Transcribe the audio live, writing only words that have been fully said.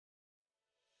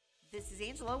This is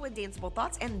Angela with Danceable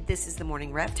Thoughts, and this is the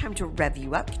Morning Rev. Time to rev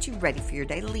you up, get you ready for your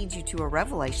day, lead you to a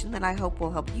revelation that I hope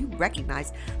will help you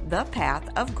recognize the path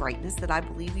of greatness that I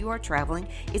believe you are traveling.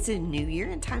 It's a new year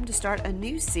and time to start a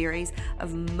new series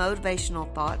of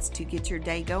motivational thoughts to get your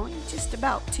day going. Just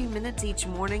about 2 minutes each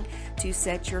morning to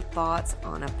set your thoughts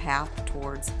on a path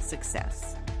towards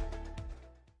success.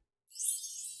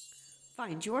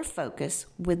 Find your focus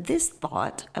with this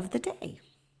thought of the day.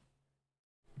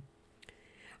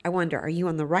 I wonder, are you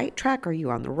on the right track? Are you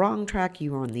on the wrong track? Are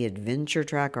you on the adventure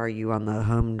track? Are you on the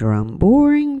humdrum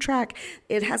boring track?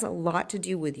 It has a lot to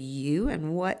do with you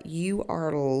and what you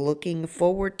are looking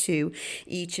forward to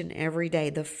each and every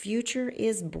day. The future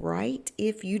is bright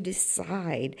if you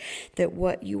decide that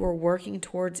what you are working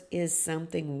towards is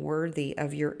something worthy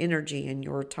of your energy and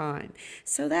your time.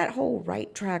 So that whole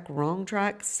right track, wrong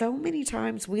track, so many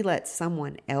times we let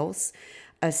someone else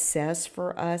assess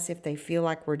for us if they feel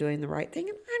like we're doing the right thing.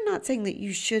 And I'm not saying that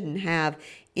you shouldn't have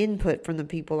input from the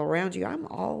people around you. I'm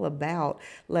all about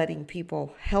letting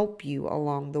people help you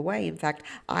along the way. In fact,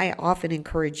 I often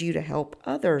encourage you to help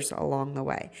others along the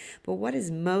way. But what is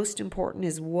most important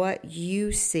is what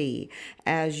you see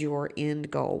as your end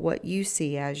goal, what you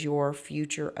see as your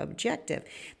future objective.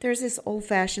 There's this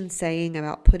old-fashioned saying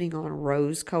about putting on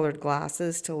rose-colored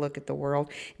glasses to look at the world,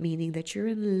 meaning that you're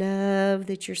in love,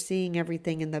 that you're seeing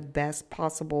everything in the best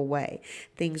possible way.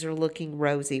 Things are looking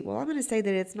rosy. Well, I'm going to say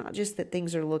that it's not just that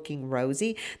things are looking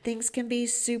rosy. Things can be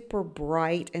super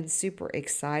bright and super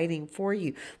exciting for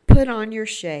you. Put on your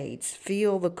shades.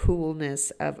 Feel the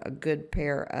coolness of a good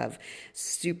pair of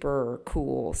super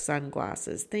cool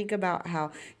sunglasses. Think about how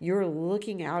you're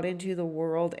looking out into the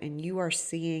world and you are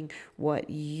seeing what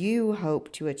you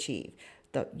hope to achieve.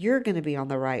 You're going to be on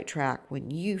the right track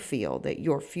when you feel that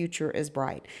your future is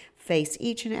bright. Face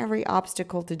each and every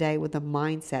obstacle today with the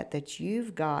mindset that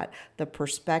you've got the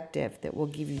perspective that will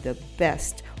give you the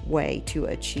best way to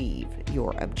achieve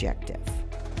your objective.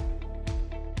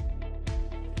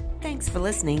 Thanks for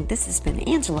listening. This has been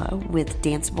Angela with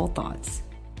Danceable Thoughts.